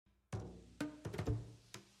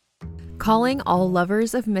Calling all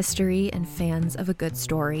lovers of mystery and fans of a good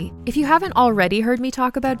story. If you haven't already heard me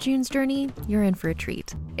talk about June's Journey, you're in for a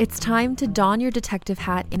treat. It's time to don your detective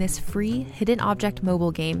hat in this free hidden object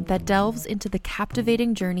mobile game that delves into the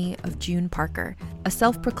captivating journey of June Parker, a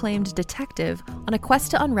self-proclaimed detective on a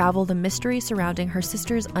quest to unravel the mystery surrounding her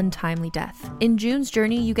sister's untimely death. In June's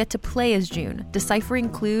Journey, you get to play as June, deciphering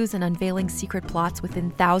clues and unveiling secret plots within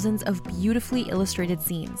thousands of beautifully illustrated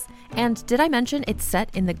scenes. And did I mention it's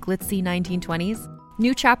set in the glitzy 1920s?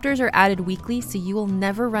 New chapters are added weekly, so you will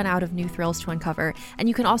never run out of new thrills to uncover, and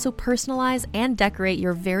you can also personalize and decorate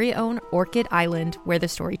your very own Orchid Island where the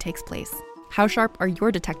story takes place. How sharp are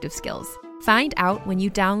your detective skills? Find out when you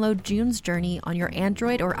download June's Journey on your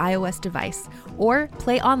Android or iOS device, or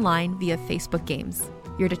play online via Facebook Games.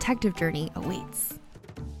 Your detective journey awaits.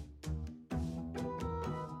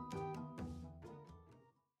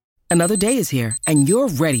 Another day is here, and you're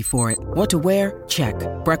ready for it. What to wear? Check.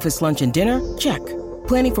 Breakfast, lunch, and dinner? Check.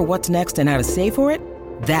 Planning for what's next and how to save for it?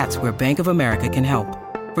 That's where Bank of America can help.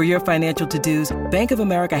 For your financial to-dos, Bank of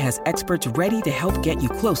America has experts ready to help get you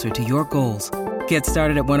closer to your goals. Get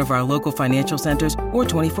started at one of our local financial centers or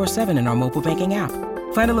 24/7 in our mobile banking app.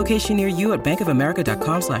 Find a location near you at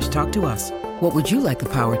bankofamerica.com/talktous. What would you like the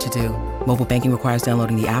power to do? Mobile banking requires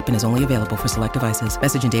downloading the app and is only available for select devices.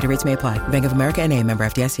 Message and data rates may apply. Bank of America N.A., member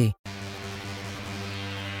FDIC.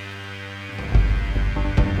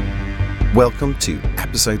 Welcome to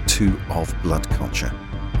episode 2 of Blood Culture.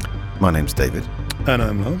 My name's David. And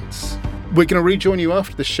I'm Lance. We're going to rejoin you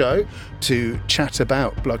after the show to chat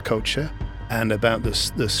about Blood Culture and about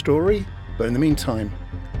the story. But in the meantime,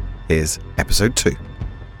 here's episode 2.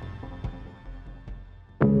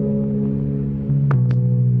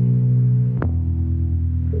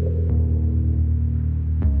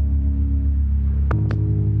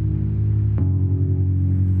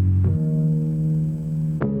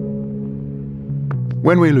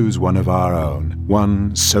 When we lose one of our own,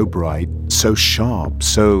 one so bright, so sharp,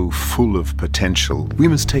 so full of potential, we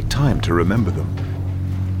must take time to remember them.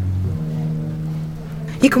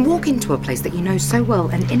 You can walk into a place that you know so well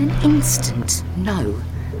and in an instant know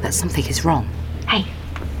that something is wrong. Hey,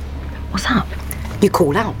 what's up? You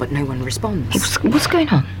call out but no one responds. Hey, what's going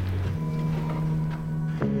on?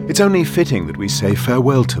 It's only fitting that we say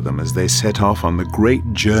farewell to them as they set off on the great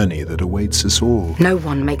journey that awaits us all. No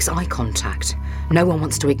one makes eye contact. No one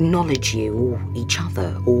wants to acknowledge you or each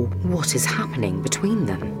other or what is happening between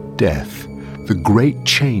them. Death, the great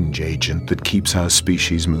change agent that keeps our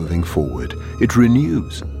species moving forward. It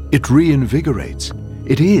renews. It reinvigorates.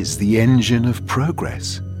 It is the engine of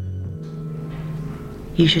progress.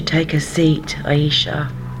 You should take a seat,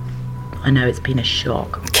 Aisha. I know it's been a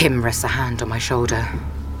shock. Kim rests a hand on my shoulder.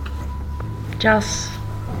 Just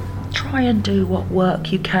try and do what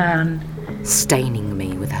work you can. Staining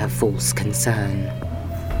me with her false concern.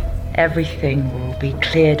 Everything will be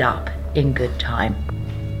cleared up in good time.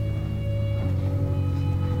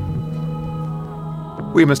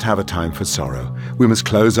 We must have a time for sorrow. We must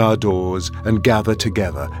close our doors and gather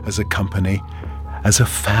together as a company, as a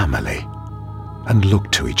family, and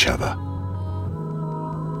look to each other.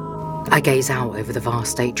 I gaze out over the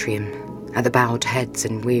vast atrium, at the bowed heads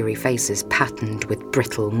and weary faces patterned with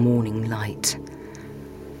brittle morning light.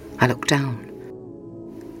 I look down,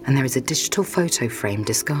 and there is a digital photo frame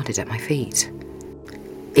discarded at my feet.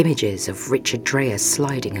 Images of Richard Dreyer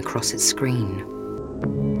sliding across its screen.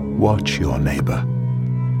 Watch your neighbour.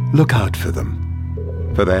 Look out for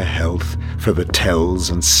them, for their health, for the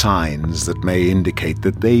tells and signs that may indicate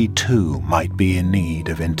that they too might be in need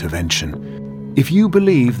of intervention. If you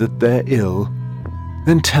believe that they're ill,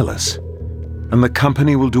 then tell us, and the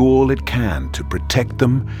company will do all it can to protect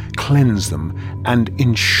them, cleanse them, and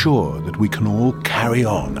ensure that we can all carry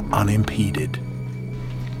on unimpeded.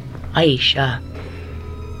 Aisha,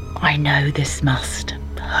 I know this must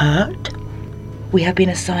hurt. We have been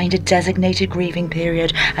assigned a designated grieving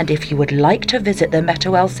period, and if you would like to visit the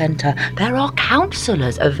Metawell Centre, there are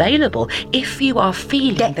counsellors available if you are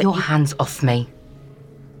feeling Get that your hands off me.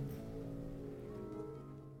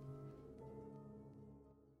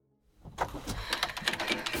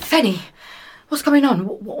 Fenny, what's going on?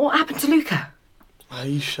 What happened to Luca?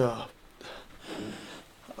 Aisha,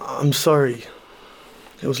 I'm sorry.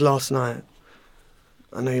 It was last night.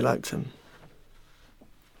 I know you liked him.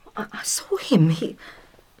 I saw him. It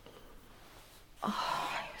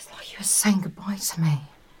was like he was saying goodbye to me.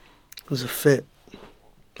 It was a fit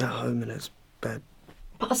at home in his bed.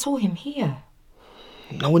 But I saw him here.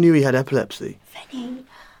 No one knew he had epilepsy. Fenny,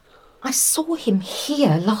 I saw him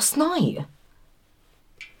here last night.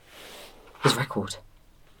 His record.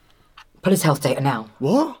 Pull his health data now.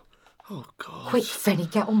 What? Oh, God. Quick,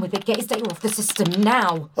 Fenny, get on with it. Get his data off the system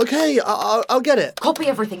now. OK, I'll get it. Copy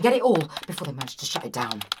everything, get it all, before they manage to shut it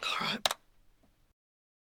down. All right.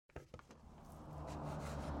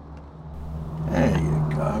 There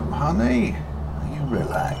you go, honey. You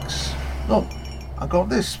relax. Look, I got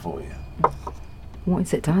this for you. What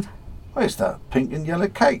is it, Dad? Well, it's that pink and yellow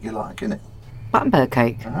cake you like, isn't it? Battenberg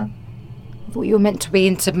cake? Uh-huh. I thought you were meant to be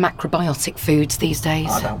into macrobiotic foods these days.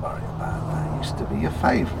 Oh, don't worry about that. It used to be your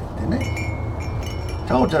favourite, didn't it?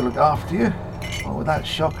 Told you I'd look after you. Well, with that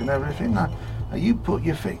shock and everything, now you put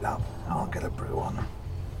your feet up. I'll get a brew on.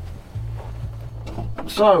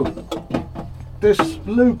 So, this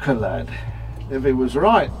Luca lad, if he was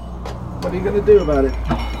right, what are you going to do about it?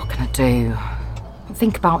 Oh, what can I do?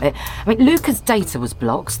 Think about it. I mean, Luca's data was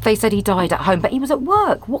blocked. They said he died at home, but he was at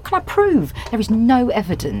work. What can I prove? There is no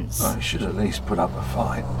evidence. Well, you should at least put up a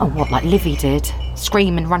fight. Oh, what, like Livy did?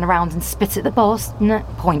 Scream and run around and spit at the boss? No,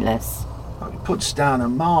 pointless. Well, he puts down a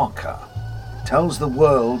marker. Tells the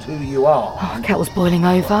world who you are. Oh, kettle's boiling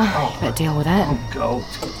over. Better deal with it. Oh, God.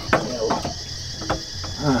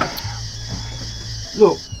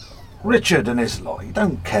 Look, Richard and his lot, you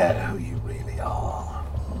don't care who you really are.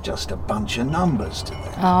 You're just a bunch of numbers to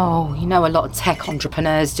them. Oh, you know a lot of tech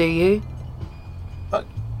entrepreneurs, do you?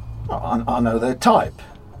 I know their type.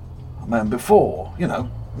 I mean, before,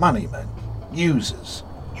 money men, users.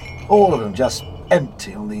 All of them just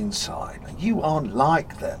empty on the inside. You aren't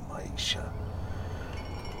like them, Aisha.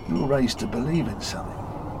 You were raised to believe in something.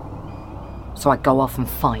 So I go off and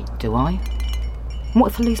fight, do I?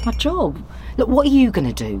 What if I lose my job? Look, what are you going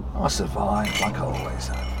to do? I survive like I always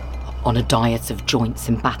have. On a diet of joints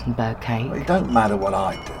and Battenberg cake? Well, it don't matter what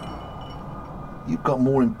I do. You've got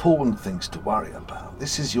more important things to worry about.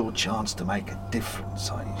 This is your chance to make a difference,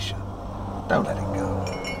 Aisha. Don't let it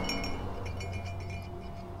go.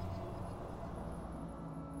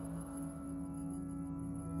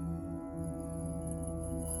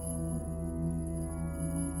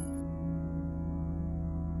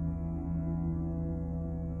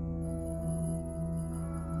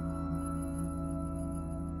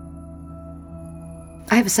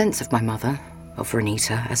 I have a sense of my mother, of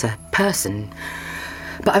Renita, as a person,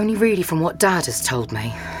 but only really from what Dad has told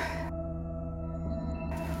me.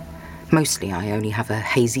 Mostly I only have a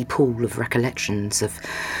hazy pool of recollections of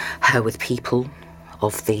her with people,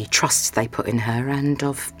 of the trust they put in her, and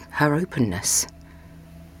of her openness.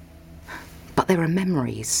 But there are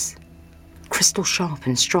memories, crystal sharp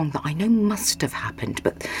and strong, that I know must have happened,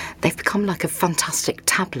 but they've become like a fantastic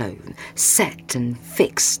tableau, set and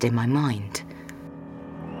fixed in my mind.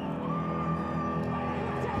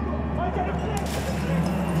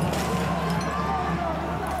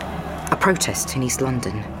 A protest in East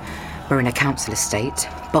London. We're in a council estate,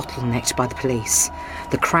 bottlenecked by the police.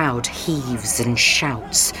 The crowd heaves and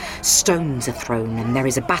shouts. Stones are thrown and there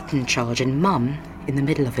is a baton charge, and Mum in the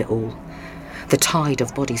middle of it all. The tide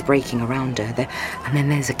of bodies breaking around her. And then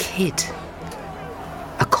there's a kid.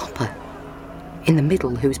 A copper. In the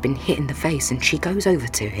middle, who's been hit in the face, and she goes over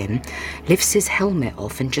to him, lifts his helmet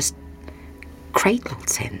off and just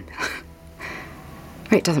cradles him.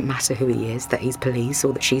 It doesn't matter who he is, that he's police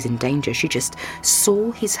or that she's in danger. She just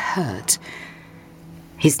saw his hurt,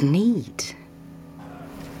 his need.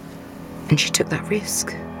 And she took that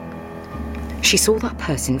risk. She saw that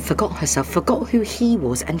person, forgot herself, forgot who he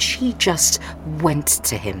was, and she just went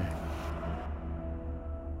to him.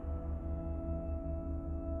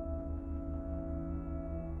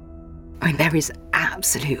 I mean, there is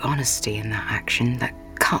absolute honesty in that action that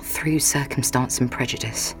cut through circumstance and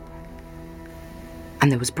prejudice.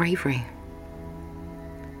 And there was bravery.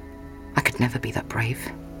 I could never be that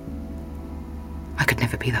brave. I could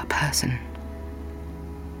never be that person.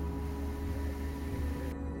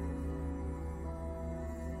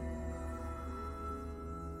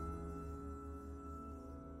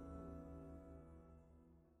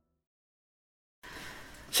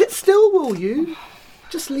 Sit still, will you?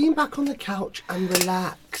 Just lean back on the couch and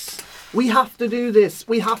relax. We have to do this.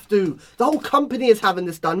 We have to. The whole company is having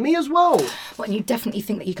this done. Me as well. Well, and you definitely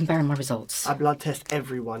think that you can bear in my results? I blood test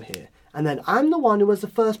everyone here. And then I'm the one who has the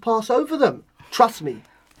first pass over them. Trust me,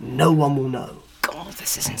 no one will know. God,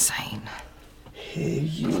 this is insane. Here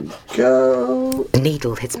you go. The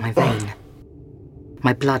needle hits my vein.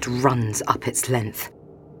 My blood runs up its length.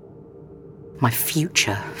 My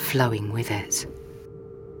future flowing with it.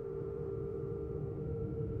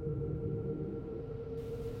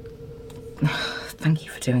 Thank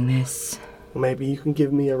you for doing this. Maybe you can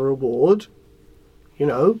give me a reward. You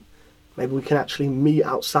know, maybe we can actually meet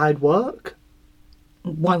outside work.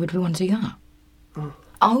 Why would we want to do that?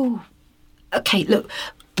 Oh, okay, look,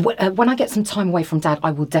 When I get some time away from Dad,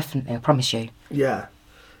 I will definitely, I promise you. Yeah.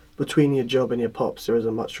 Between your job and your pops, there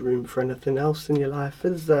isn't much room for anything else in your life,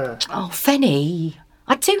 is there? Oh, Fenny,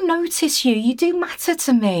 I do notice you. You do matter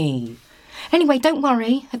to me. Anyway, don't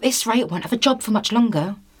worry. At this rate, I won't have a job for much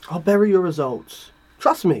longer. I'll bury your results.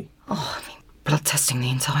 Trust me. Oh, I mean, blood testing the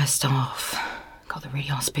entire staff. God, they really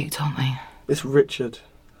are spooked, aren't they? It's Richard.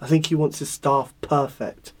 I think he wants his staff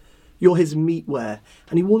perfect. You're his meatware,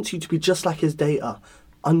 and he wants you to be just like his data,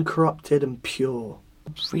 uncorrupted and pure.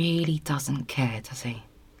 Really doesn't care, does he?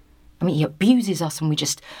 I mean, he abuses us and we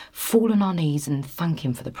just fall on our knees and thank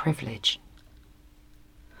him for the privilege.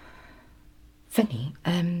 Fenny,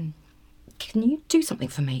 can you do something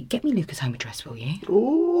for me? Get me Luca's home address, will you?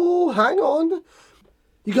 Oh, hang on.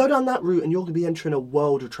 You go down that route and you're going to be entering a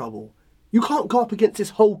world of trouble. You can't go up against this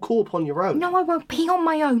whole corp on your own. No, I won't be on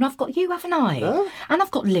my own. I've got you, haven't I? Huh? And I've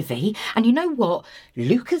got Livy. And you know what?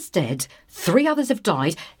 Luca's dead. 3 others have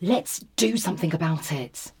died. Let's do something about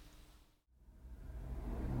it.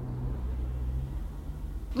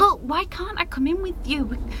 Look, why can't I come in with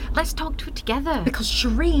you? Let's talk to it together. Because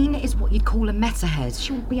Shireen is what you'd call a meta-head.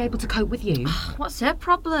 She won't be able to cope with you. What's her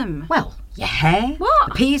problem? Well, your hair, What?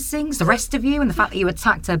 the piercings, the rest of you, and the fact that you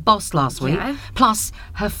attacked her boss last week. Yeah. Plus,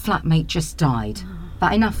 her flatmate just died.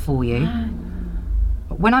 That enough for you?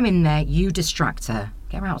 When I'm in there, you distract her.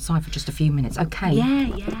 Get her outside for just a few minutes, okay?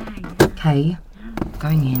 Yeah. Okay.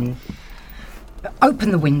 Going in.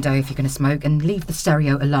 Open the window if you're going to smoke and leave the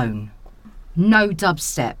stereo alone. No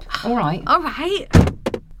dubstep. All right. All right.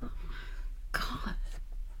 God.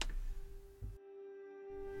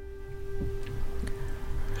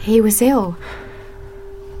 He was ill.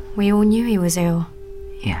 We all knew he was ill.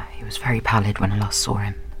 Yeah, he was very pallid when I last saw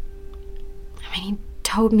him. I mean, he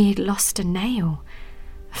told me he'd lost a nail.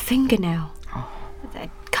 A fingernail. Oh.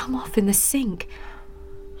 They'd come off in the sink.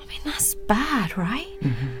 I mean, that's bad, right?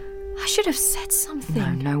 Mm-hmm. I should have said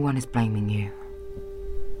something. No one is blaming you.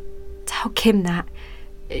 Tell Kim that.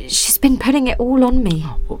 She's been putting it all on me.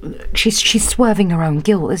 Oh, well, she's swerving her own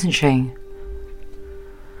guilt, isn't she?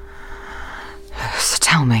 So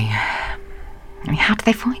tell me, how did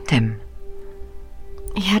they find him?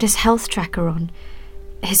 He had his health tracker on.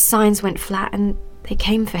 His signs went flat and they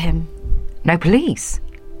came for him. No police?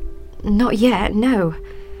 Not yet, no.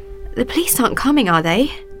 The police aren't coming, are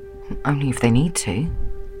they? Only if they need to.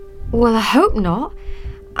 Well, I hope not.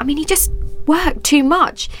 I mean, he just worked too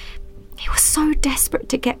much. He was so desperate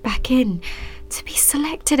to get back in, to be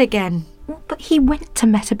selected again. Well, but he went to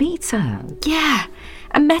Metabeta. Yeah,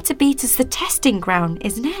 and Metabeta's the testing ground,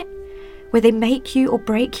 isn't it? Where they make you or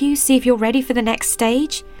break you, see if you're ready for the next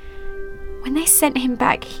stage. When they sent him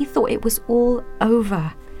back, he thought it was all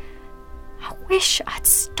over. I wish I'd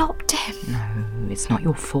stopped him. No, it's not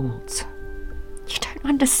your fault. You don't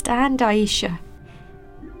understand, Aisha.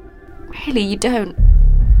 Really, you don't.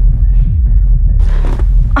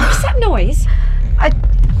 What's that noise?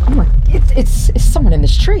 It's someone in the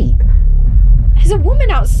street. There's a woman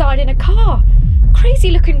outside in a car.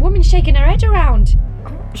 Crazy-looking woman shaking her head around.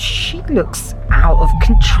 She looks out of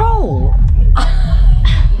control.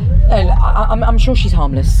 I'm sure she's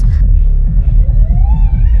harmless.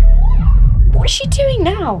 What is she doing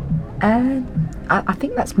now? I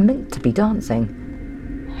think that's meant to be dancing.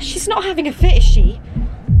 She's not having a fit, is she?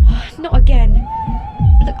 Not again.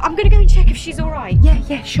 Look, I'm going to go and check if she's all right.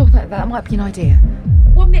 Yeah, sure, that might be an idea.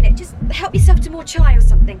 1 minute, just help yourself to more chai or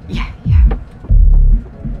something. Yeah.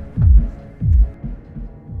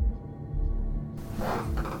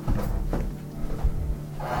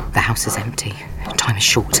 The house is empty. Time is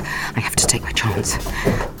short. I have to take my chance.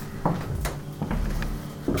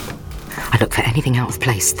 I look for anything out of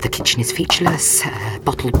place. The kitchen is featureless.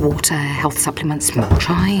 Bottled water, health supplements, more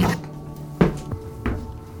chai.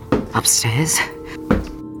 Upstairs.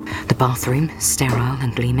 The bathroom, sterile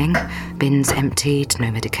and gleaming. Bins emptied,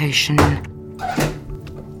 no medication.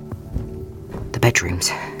 The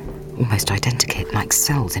bedrooms, almost identikit, like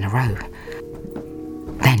cells in a row.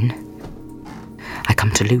 Then, I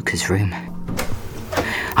come to Luca's room.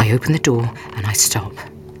 I open the door and I stop.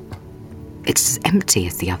 It's as empty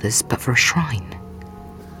as the others, but for a shrine.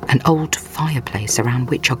 An old fireplace around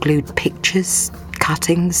which are glued pictures,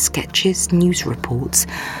 cuttings, sketches, news reports,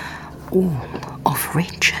 all of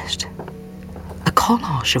Richard. A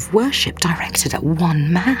collage of worship directed at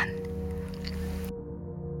one man.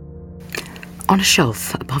 On a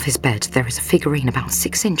shelf above his bed, there is a figurine about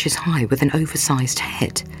 6 inches high with an oversized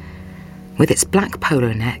head. With its black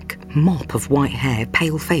polo neck, mop of white hair,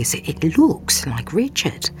 pale face, it looks like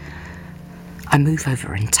Richard. I move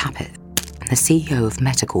over and tap it. The CEO of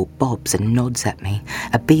Medical bobs and nods at me,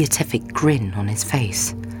 a beatific grin on his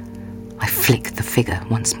face. I flick the figure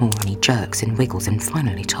once more and he jerks and wiggles and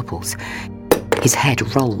finally topples. His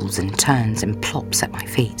head rolls and turns and plops at my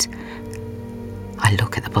feet. I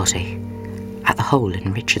look at the body, at the hole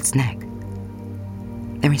in Richard's neck.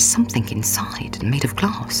 There is something inside, made of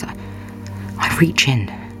glass. I reach in,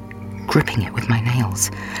 gripping it with my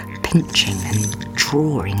nails, pinching and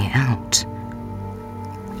drawing it out.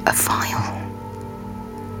 A vial.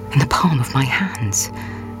 In the palm of my hands.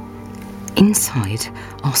 Inside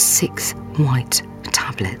are 6 white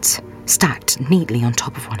tablets, stacked neatly on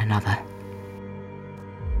top of one another.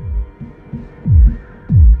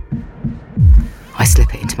 I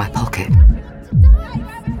slip it into my pocket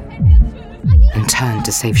and turn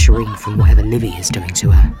to save Shireen from whatever Livy is doing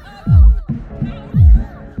to her.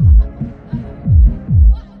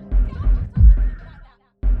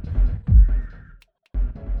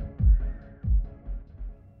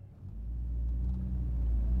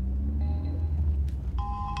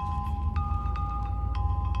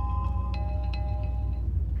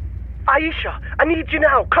 Aisha, I need you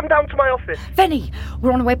now. Come down to my office. Venny,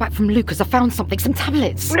 we're on our way back from Lucas. I found something, some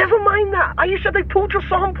tablets. Never mind that. Aisha, they pulled your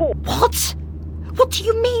sample. What? What do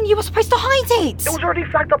you mean? You were supposed to hide it? It was already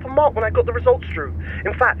flagged up and marked when I got the results through.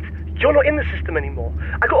 In fact, you're not in the system anymore.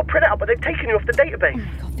 I got a printout, but they've taken you off the database. Oh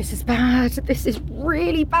my God, this is bad. This is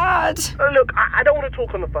really bad. Look, I don't want to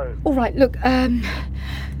talk on the phone. All right, look,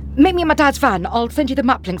 meet me in my dad's van. I'll send you the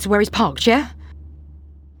map links to where he's parked, yeah?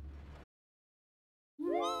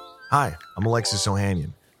 Hi, I'm Alexis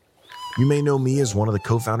Ohanian. You may know me as one of the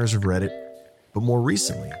co-founders of Reddit, but more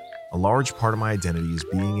recently, a large part of my identity is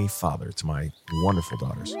being a father to my wonderful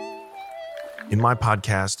daughters. In my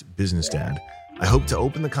podcast, Business Dad, I hope to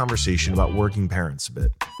open the conversation about working parents a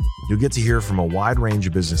bit. You'll get to hear from a wide range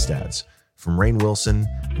of business dads, from Rainn Wilson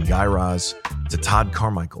and Guy Raz to Todd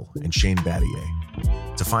Carmichael and Shane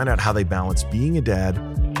Battier, to find out how they balance being a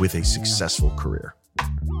dad with a successful career.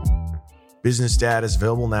 Business Dad is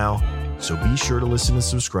available now, so be sure to listen and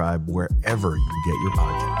subscribe wherever you get your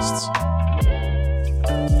podcasts.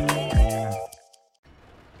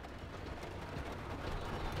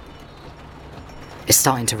 It's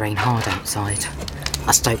starting to rain hard outside.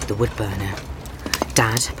 I stoke the wood burner.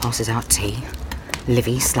 Dad passes out tea.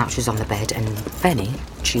 Livy slouches on the bed and Benny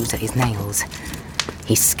chews at his nails.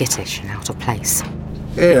 He's skittish and out of place.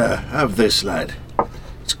 Here, have this, lad.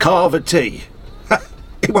 It's Carver tea.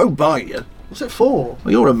 It won't bite you. What's it for?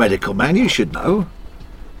 Well, you're a medical man, you should know.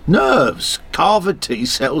 Nerves. Carver tea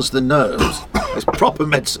settles the nerves. It's proper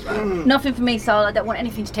medicine. Nothing for me, Sal. I don't want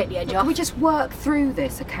anything to take the edge off. Can we just work through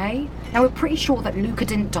this, okay? Now, we're pretty sure that Luca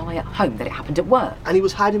didn't die at home, that it happened at work. And he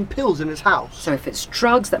was hiding pills in his house. So if it's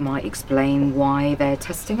drugs, that might explain why they're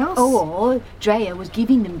testing us. Or Drea was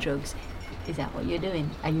giving them drugs. Is that what you're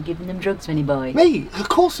doing? Are you giving them drugs, Vinny boy? Me? Of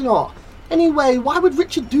course not. Anyway, why would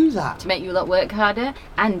Richard do that? To make you lot work harder.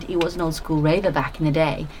 And he was an old school raver back in the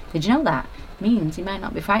day. Did you know that? Means he might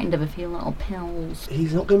not be frightened of a few little pills.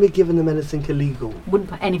 He's not going to be giving them anything illegal. Wouldn't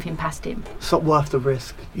put anything past him. It's not worth the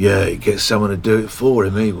risk. Yeah, he'd get someone to do it for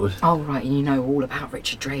him, he would. Oh, right, and you know all about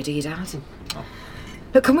Richard Dre, do you, Dad?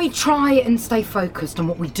 Look, can we try and stay focused on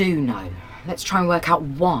what we do know? Let's try and work out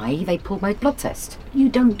why they pulled my blood test. You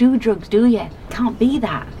don't do drugs, do you? Can't be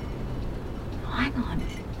that. Hang on.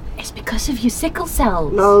 It's because of your sickle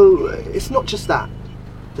cells. No, it's not just that.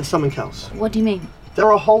 There's something else. What do you mean? There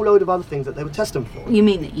are a whole load of other things that they were testing for. You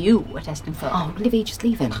mean that you were testing for? Oh, Livy, just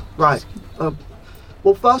leave him. Right.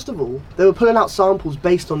 Well, first of all, they were pulling out samples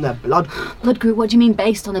based on their blood group. Blood group? What do you mean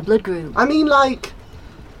based on a blood group? I mean, like,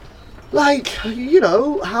 you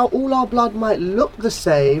know, how all our blood might look the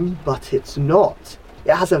same, but it's not.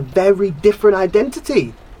 It has a very different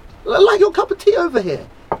identity. Like your cup of tea over here.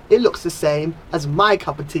 It looks the same as my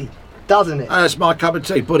cup of tea, doesn't it? That's my cup of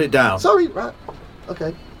tea. Put it down. Sorry, right.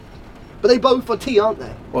 Okay. But they both are tea, aren't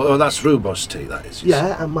they? Well, that's Rubos tea, that is.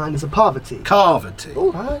 Yeah, and mine is a Parva tea. Carver tea.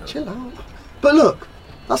 All right, chill out. But look,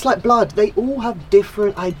 that's like blood. They all have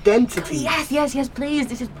different identities. Yes, please.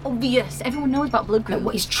 This is obvious. Everyone knows about blood group.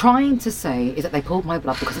 What he's trying to say is that they pulled my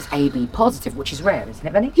blood because it's AB positive, which is rare, isn't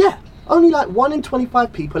it, Benny? Yeah, only like 1 in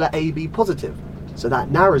 25 people are AB positive, so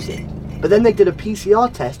that narrows it. But then they did a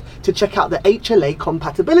PCR test to check out the HLA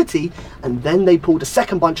compatibility, and then they pulled a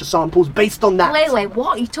second bunch of samples based on that. Wait,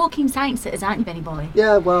 what? You're talking science, aren't you, Benny boy?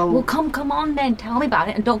 Yeah, well... Well, come on then, tell me about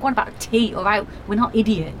it, and don't go on about tea, alright? We're not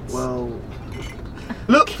idiots. Well...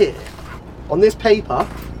 Look here. On this paper,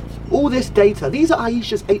 all this data, these are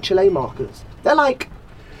Aisha's HLA markers. They're like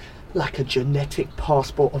a genetic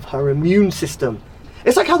passport of her immune system.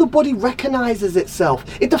 It's like how the body recognises itself.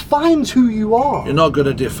 It defines who you are. You're not going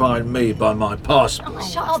to define me by my passport. Oh,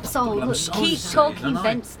 shut up, Sol. Look, keep talking,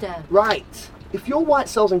 Venster. Right. If your white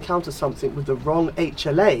cells encounter something with the wrong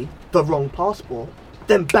HLA, the wrong passport,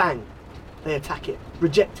 then bang, they attack it,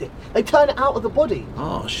 reject it. They turn it out of the body.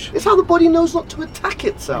 Harsh. It's how the body knows not to attack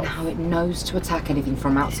itself. And how it knows to attack anything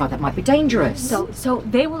from outside that might be dangerous. So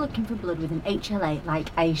they were looking for blood with an HLA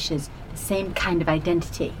like Aisha's, the same kind of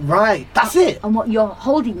identity. Right, that's it. And what you're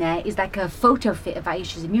holding there is like a photo fit of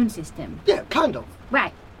Aisha's immune system. Yeah, kind of.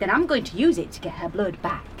 Right, then I'm going to use it to get her blood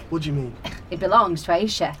back. What do you mean? It belongs to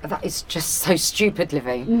Aisha. That is just so stupid,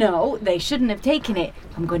 Livy. No, they shouldn't have taken it.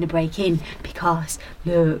 I'm going to break in because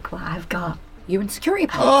look what I've got. You in security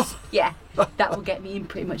pass? Yeah, that will get me in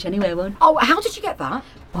pretty much anywhere, won't? Oh, how did you get that?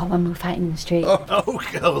 Well, when we were fighting in the street. Oh,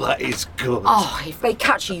 girl, that is good. Oh, if they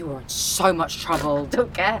catch you, you are in so much trouble.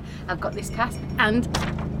 Don't care. I've got this cast and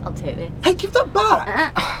I'll take this. Hey, give that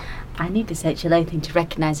back. I need this HLA thing to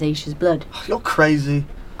recognise Aisha's blood. You're crazy.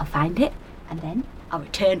 I'll find it and then I'll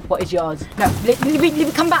return what is yours. No, Livy,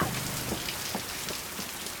 come back.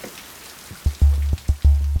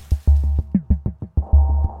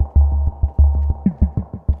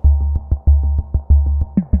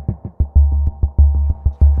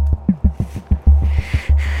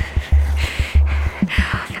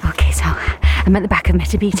 Okay, so I'm at the back of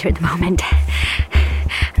Metabeta at the moment.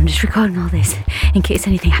 I'm just recording all this in case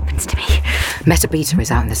anything happens to me. Metabeta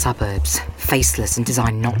is out in the suburbs, faceless and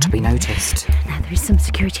designed not to be noticed. Now, there is some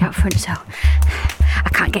security out front, so I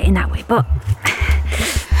can't get in that way, but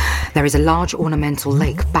there is a large ornamental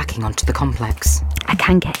lake backing onto the complex. I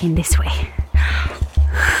can get in this way.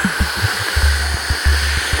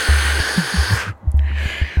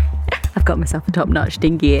 I've got myself a top-notch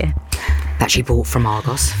dinghy here. That she bought from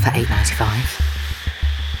Argos for $8.95.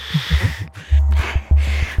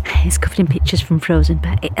 It's covered in pictures from Frozen,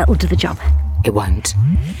 but it'll do the job. It won't.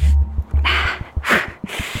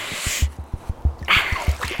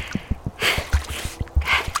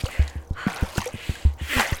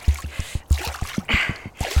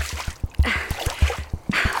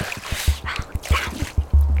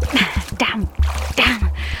 Damn.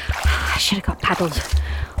 I should have got paddles.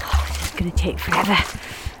 Oh, this is going to take forever.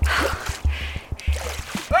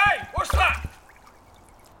 Hey, what's that?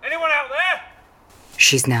 Anyone out there?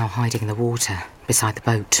 She's now hiding in the water beside the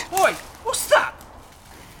boat. Oi, what's that?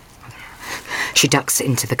 She ducks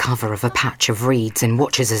into the cover of a patch of reeds and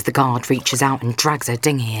watches as the guard reaches out and drags her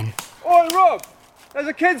dinghy in. Oi, Rob, there's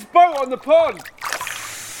a kid's boat on the pond.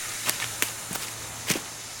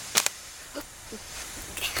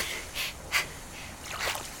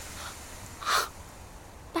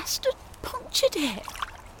 Bastard punctured it.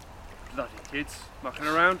 Bloody kids, mucking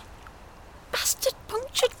around. Bastard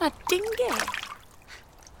punctured my dinghy.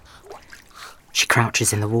 She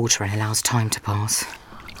crouches in the water and allows time to pass.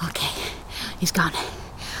 Okay, he's gone.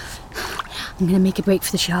 I'm going to make a break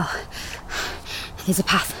for the shore. There's a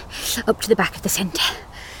path up to the back of the centre.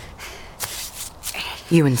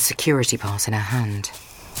 Ewan's security pass in her hand.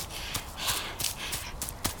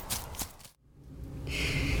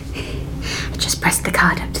 I just pressed the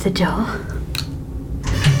card up to the door.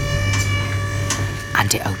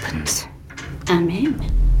 And it opens. I'm in.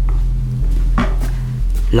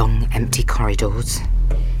 Long, empty corridors.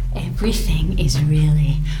 Everything is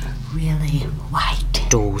really, really white.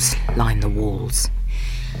 Doors line the walls.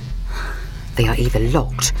 They are either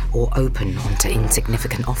locked or open onto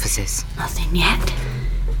insignificant offices. Nothing yet.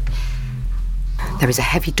 There is a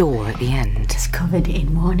heavy door at the end. It's covered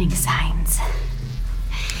in warning signs.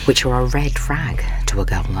 Which are a red flag to a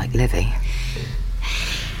girl like Livy.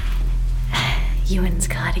 Ewan's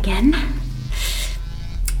card again.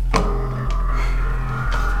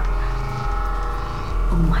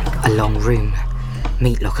 Oh my God. A long room.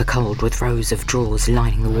 Meat locker cold with rows of drawers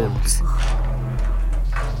lining the walls.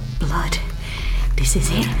 Blood. This is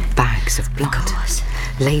it. Bags of blood. Of course.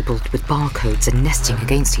 Labelled with barcodes and nesting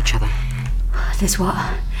against each other. There's what?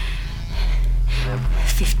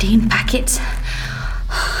 15 packets.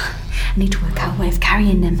 I need to work out a way of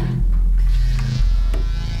carrying them.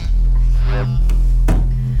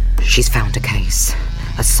 She's found a case.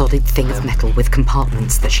 A solid thing of metal with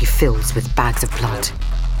compartments that she fills with bags of blood.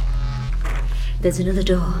 There's another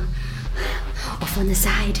door. Off on the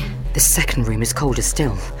side. The second room is colder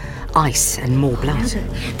still. Ice and more blood.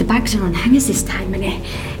 The bags are on hangers this time, and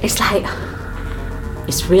it's like...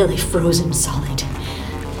 It's really frozen solid.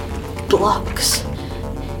 Blocks.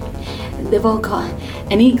 They've all got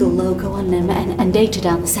an eagle logo on them and data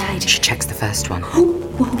down the side. She checks the first one.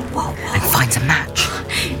 Whoa. And finds a match.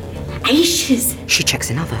 Aisha's. She checks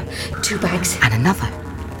another. 2 bags. And another.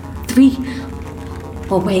 3.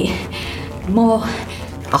 Oh, wait. More.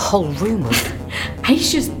 A whole room of...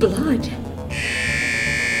 Aisha's blood.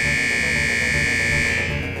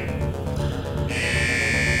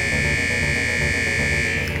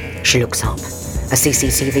 She looks up. A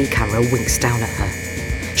CCTV camera winks down at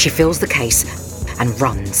her. She fills the case and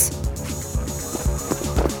runs.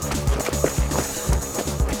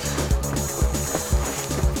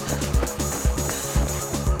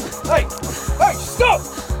 Hey! Hey! Stop!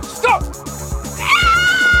 Stop!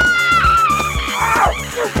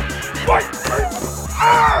 Wait!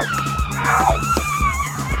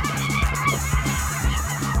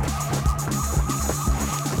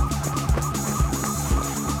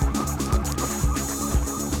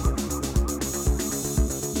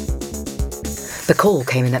 The call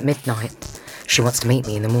came in at midnight. She wants to meet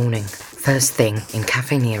me in the morning, first thing in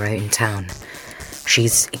Cafe Nero in town.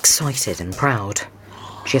 She's excited and proud.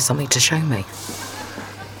 She has something to show me.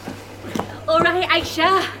 All right,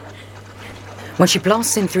 Aisha. When she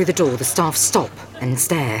blasts in through the door, the staff stop and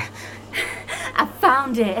stare. I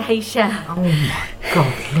found it, Aisha. Oh my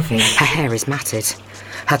God, Livy. Her hair is matted.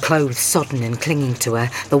 Her clothes sodden and clinging to her.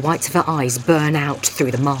 The whites of her eyes burn out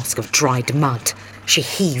through the mask of dried mud. She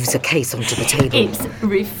heaves a case onto the table. It's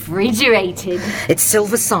refrigerated. Its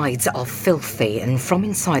silver sides are filthy, and from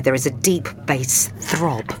inside there is a deep bass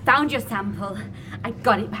throb. Found your sample. I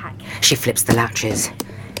got it back. She flips the latches.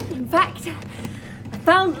 In fact, I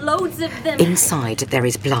found loads of them. Inside there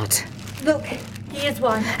is blood. Look, here's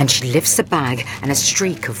one. And she lifts the bag and a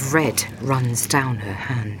streak of red runs down her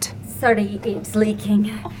hand. Sorry, it's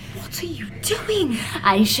leaking. Oh, what are you doing?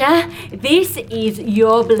 Aisha, this is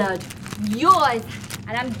your blood. Yours.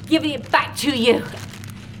 And I'm giving it back to you.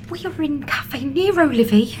 We are in Cafe Nero,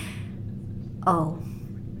 Livy. Oh.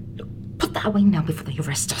 Put that away now before they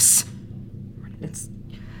arrest us. Right, let's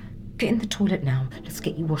get in the toilet now. Let's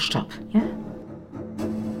get you washed up, yeah?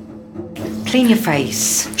 Clean your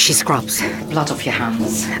face. She scrubs. Blood off your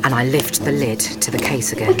hands. And I lift the lid to the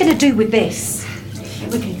case again. What are we going to do with this?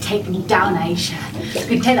 We're going to take me down, Aisha. We're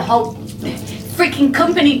going to take the whole freaking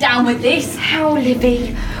company down with this. How,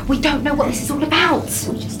 Livy? We don't know what this is all about.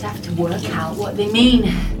 We just have to work out what they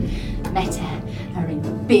mean. Meta are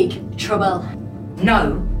in big trouble.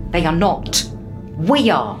 No, they are not. We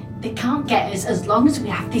are. They can't get us as long as we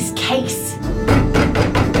have this case.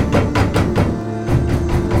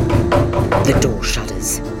 The door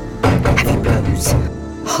shudders. Heavy blows.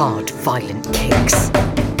 Hard, violent kicks.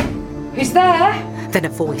 Who's there? Then a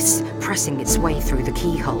voice pressing its way through the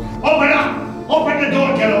keyhole. Open up! Open the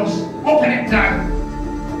door, girls! Open it now!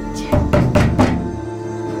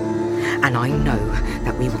 And I know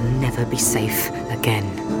that we will never be safe again.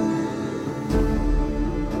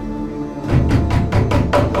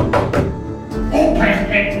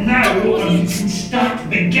 Open it now, or you can start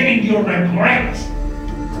beginning your regret!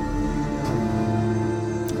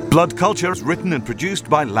 Blood Culture is written and produced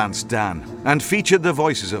by Lance Dan and featured the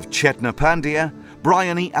voices of Chetna Pandya,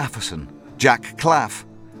 Bryony Afferson, Jack Claff,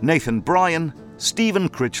 Nathan Bryan, Stephen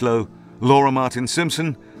Critchlow, Laura Martin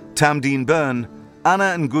Simpson, Tamdeen Byrne,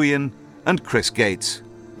 Anna Nguyen, and Chris Gates.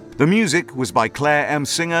 The music was by Claire M.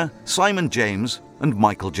 Singer, Simon James, and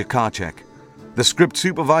Michael Jakarczyk. The script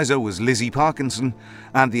supervisor was Lizzie Parkinson,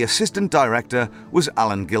 and the assistant director was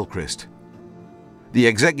Alan Gilchrist. The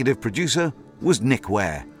executive producer was Nick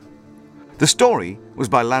Ware. The story was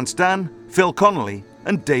by Lance Dan, Phil Connolly,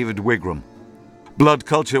 and David Wigram. Blood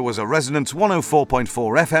Culture was a Resonance 104.4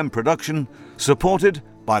 FM production, supported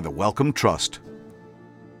by the Wellcome Trust.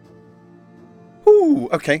 Ooh,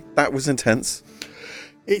 okay, that was intense.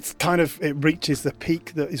 It reaches the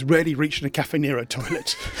peak that is rarely reached in a Cafe Nero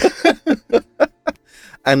toilet.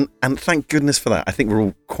 and thank goodness for that. I think we're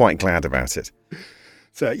all quite glad about it.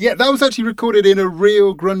 So, yeah, that was actually recorded in a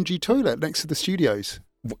real grungy toilet next to the studios.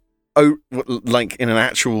 Oh, like in an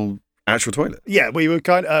actual toilet? Yeah, we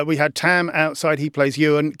had Tam outside. He plays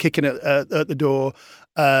Ewan, kicking at the door.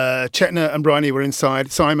 Chetna and Bryony were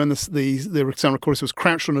inside. Simon, the sound recorder, was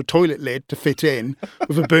crouched on a toilet lid to fit in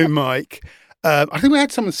with a boom mic. I think we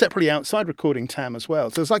had someone separately outside recording Tam as well.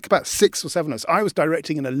 So it was like about 6 or 7 of us. I was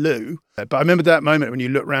directing in a loo, but I remember that moment when you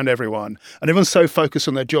look around everyone and everyone's so focused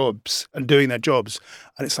on their jobs and doing their jobs.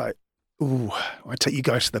 And it's like, ooh, I take you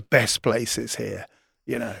guys to the best places here.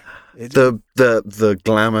 You know, the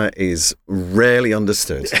glamour is rarely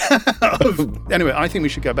understood. Anyway, I think we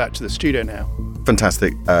should go back to the studio now.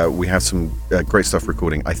 Fantastic. We have some great stuff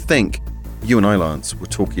recording. I think you and I, Lance, were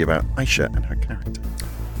talking about Aisha and her character.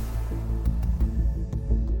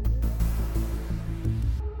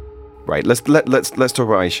 Right. Let's talk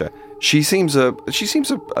about Aisha. She seems a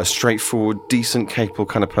straightforward, decent, capable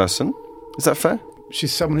kind of person. Is that fair?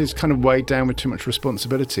 She's someone who's kind of weighed down with too much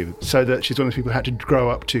responsibility, so that she's one of those people who had to grow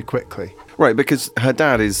up too quickly. Right, because her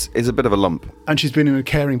dad is a bit of a lump. And she's been in a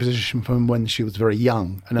caring position from when she was very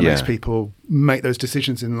young, and it makes people make those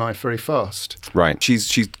decisions in life very fast. Right.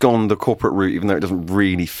 She's gone the corporate route, even though it doesn't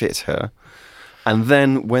really fit her. And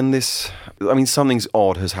then when something's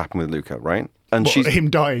odd has happened with Luca, right? And him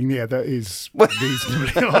dying, that is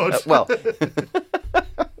reasonably odd. Well,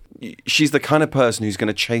 she's the kind of person who's going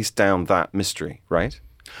to chase down that mystery, right?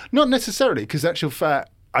 Not necessarily, because actual fact,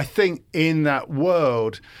 I think in that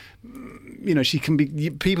world, she can be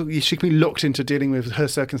looked into dealing with her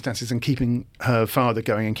circumstances and keeping her father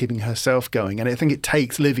going and keeping herself going. And I think it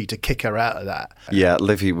takes Livy to kick her out of that. Yeah,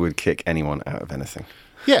 Livy would kick anyone out of anything.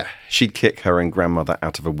 Yeah. She'd kick her own grandmother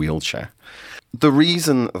out of a wheelchair. The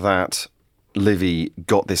reason that Livy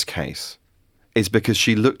got this case is because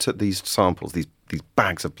she looked at these samples, these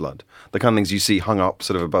bags of blood, the kind of things you see hung up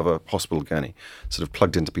sort of above a hospital gurney, sort of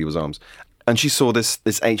plugged into people's arms. And she saw this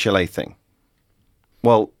HLA thing.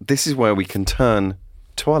 Well, this is where we can turn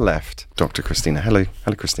to our left. Dr. Christina. Hello,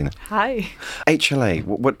 Christina. Hi. HLA,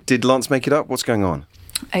 what did Lance make it up? What's going on?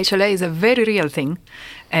 HLA is a very real thing,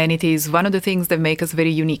 and it is one of the things that make us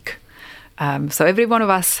very unique. So every one of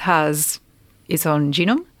us has its own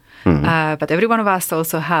genome, but every one of us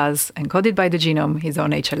also has, encoded by the genome, his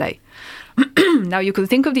own HLA. Now, you could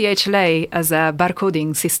think of the HLA as a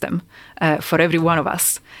barcoding system for every one of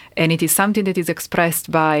us, and it is something that is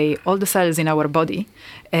expressed by all the cells in our body,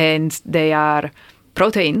 and they are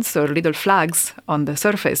proteins or little flags on the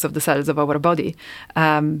surface of the cells of our body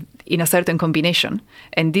in a certain combination.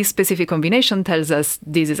 And this specific combination tells us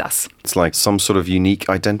this is us. It's like some sort of unique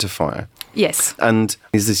identifier. Yes. And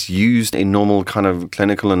is this used in normal kind of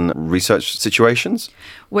clinical and research situations?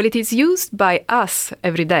 Well, it is used by us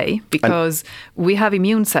every day because we have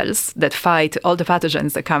immune cells that fight all the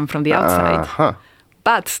pathogens that come from the outside.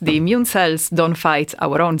 But the immune cells don't fight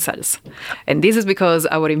our own cells. And this is because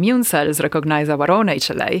our immune cells recognize our own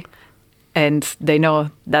HLA, and they know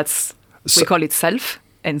we call it self,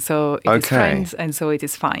 and so it is friends, and so it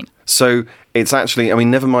is fine. So it's actually,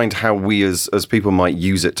 never mind how we as people might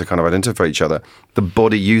use it to kind of identify each other, the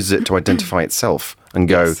body uses it to identify itself and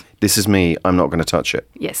go, this is me, I'm not going to touch it.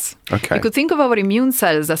 Yes. Okay. You could think of our immune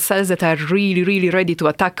cells as cells that are really, really ready to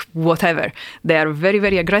attack whatever. They are very,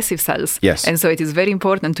 very aggressive cells. Yes. And so it is very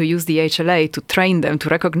important to use the HLA to train them to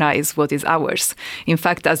recognize what is ours. In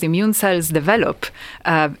fact, as immune cells develop,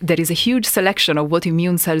 there is a huge selection of what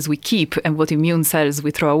immune cells we keep and what immune cells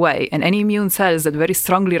we throw away. And any immune cells that very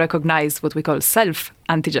strongly recognize what we call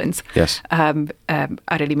self-antigens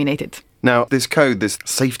are eliminated. Now, this code, this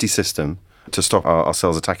safety system to stop our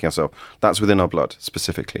cells attacking ourselves, that's within our blood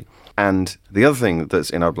specifically. And the other thing that's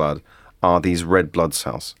in our blood are these red blood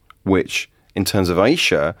cells, which in terms of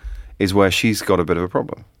Aisha is where she's got a bit of a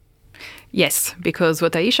problem. Yes, because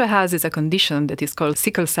what Aisha has is a condition that is called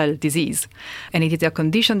sickle cell disease. And it is a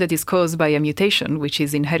condition that is caused by a mutation which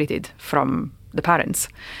is inherited from the parents.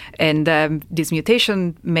 And this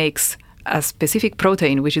mutation makes a specific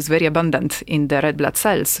protein, which is very abundant in the red blood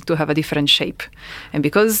cells, to have a different shape. And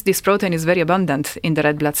because this protein is very abundant in the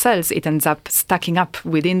red blood cells, it ends up stacking up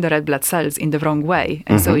within the red blood cells in the wrong way.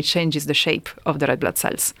 And so it changes the shape of the red blood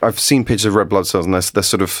cells. I've seen pictures of red blood cells, and they're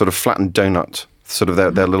sort of flattened donut, sort of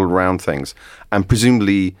they're little round things. And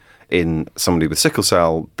presumably in somebody with sickle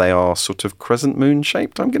cell, they are sort of crescent moon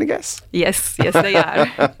shaped, I'm going to guess. Yes, they are.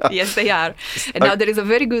 Yes, they are. And now there is a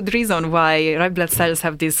very good reason why red blood cells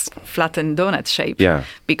have this flattened donut shape. Yeah.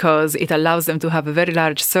 Because it allows them to have a very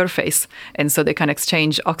large surface, and so they can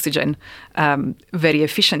exchange oxygen very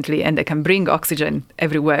efficiently, and they can bring oxygen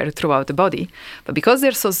everywhere throughout the body. But because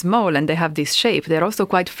they're so small and they have this shape, they're also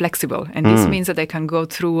quite flexible, and this means that they can go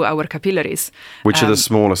through our capillaries. Which are the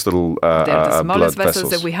smallest little they're the smallest blood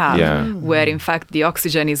vessels that we have. Where in fact the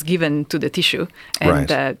oxygen is given to the tissue and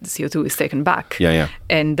CO2 is taken back.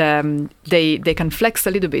 And they can flex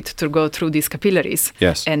a little bit to go through these capillaries.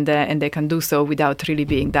 And they can do so without really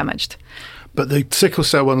being damaged. But the sickle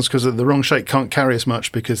cell ones, because of the wrong shape, can't carry as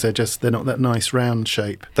much because they're not that nice round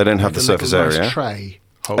shape. They don't have the surface like a area. Nice tray.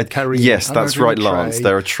 Yes, that's right, Lance.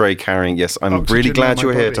 They're a tray carrying. Yes, I'm really glad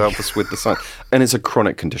you're here to help us with the science. And it's a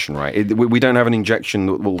chronic condition, right? We don't have an injection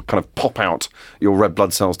that will kind of pop out your red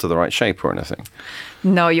blood cells to the right shape or anything.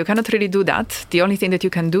 No, you cannot really do that. The only thing that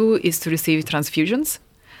you can do is to receive transfusions.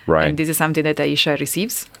 Right. And this is something that Aisha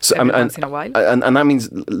receives once in a while. And that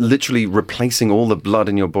means literally replacing all the blood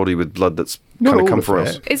in your body with blood that's kind of come from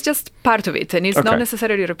us. It's just part of it, and it's not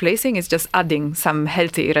necessarily replacing, it's just adding some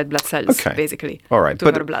healthy red blood cells, basically, all right. to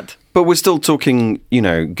her blood. But we're still talking,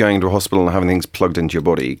 going to a hospital and having things plugged into your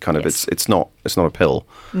body, kind of, it's not a pill.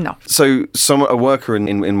 No. So a worker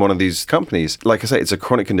in one of these companies, like I say, it's a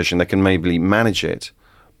chronic condition, they can maybe manage it,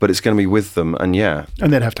 but it's going to be with them, and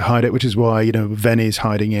they'd have to hide it, which is why Venny's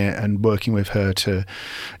hiding it and working with her to,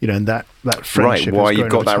 and that friendship. Right, why you've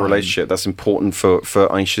got that relationship. That's important for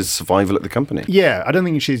Aisha's survival at the company. Yeah, I don't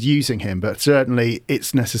think she's using him, but certainly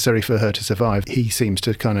it's necessary for her to survive. He seems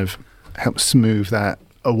to kind of help smooth that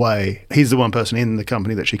away. He's the one person in the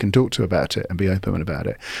company that she can talk to about it and be open about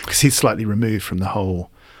it, because he's slightly removed from the whole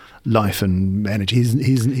life and energy.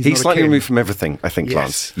 He's slightly removed from everything, I think, Yes.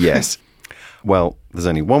 Lance. Yes. Well, there's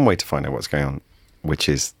only one way to find out what's going on, which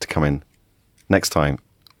is to come in next time.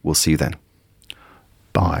 We'll see you then.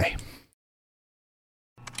 Bye.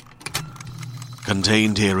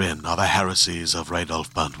 Contained herein are the heresies of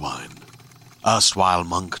Radolf Burntwine, erstwhile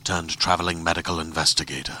monk turned traveling medical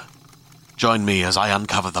investigator. Join me as I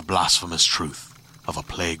uncover the blasphemous truth of a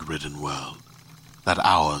plague-ridden world, that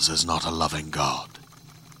ours is not a loving God,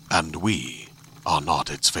 and we are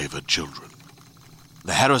not its favored children.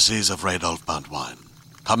 The Heresies of Radolf Burntwine,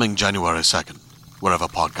 coming January 2nd, wherever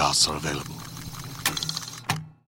podcasts are available.